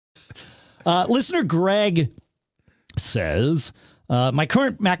Listener Greg says, my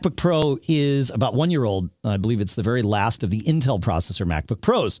current MacBook Pro is about 1 year old. I believe it's the very last of the Intel processor MacBook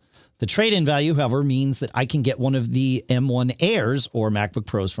Pros. The trade-in value, however, means that I can get one of the M1 Airs or MacBook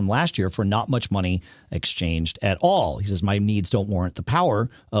Pros from last year for not much money exchanged at all. He says, my needs don't warrant the power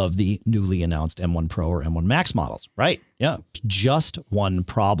of the newly announced M1 Pro or M1 Max models. Right. Yeah. Just one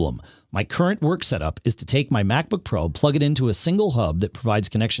problem. My current work setup is to take my MacBook Pro, plug it into a single hub that provides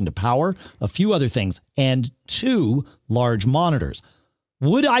connection to power, a few other things, and 2 large monitors.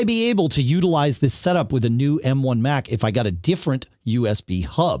 Would I be able to utilize this setup with a new M1 Mac if I got a different USB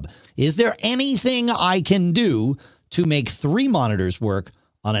hub? Is there anything I can do to make 3 monitors work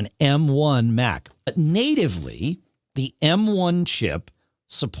on an M1 Mac? Natively, the M1 chip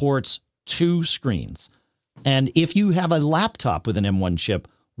supports 2 screens. And if you have a laptop with an M1 chip,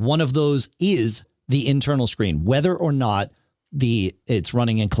 one of those is the internal screen, whether or not it's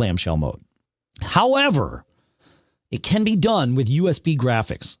running in clamshell mode. However, it can be done with USB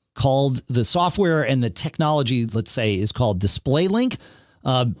graphics. Called the software and the technology, let's say, is called DisplayLink.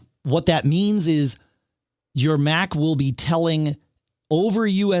 What that means is your Mac will be telling over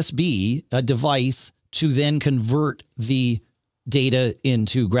USB a device to then convert the data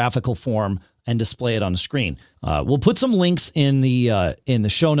into graphical form and display it on the screen. We'll put some links in the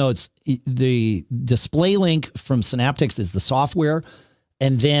show notes. The DisplayLink from Synaptics is the software.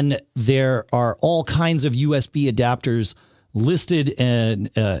 And then there are all kinds of USB adapters listed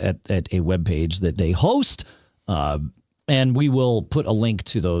at a web page that they host. And we will put a link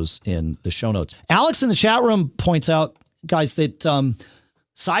to those in the show notes. Alex in the chat room points out, guys, that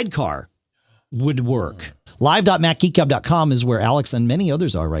Sidecar would work. Live.macgeekgab.com is where Alex and many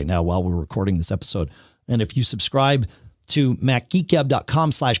others are right now while we're recording this episode. And if you subscribe to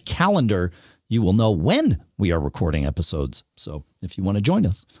macgeekgab.com/calendar, you will know when we are recording episodes. So if you want to join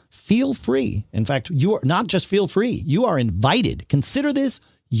us, feel free. In fact, you are not just feel free, you are invited. Consider this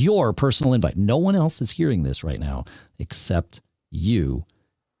your personal invite. No one else is hearing this right now except you.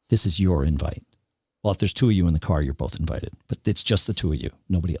 This is your invite. Well, if there's 2 of you in the car, you're both invited, but it's just the 2 of you,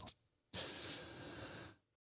 nobody else.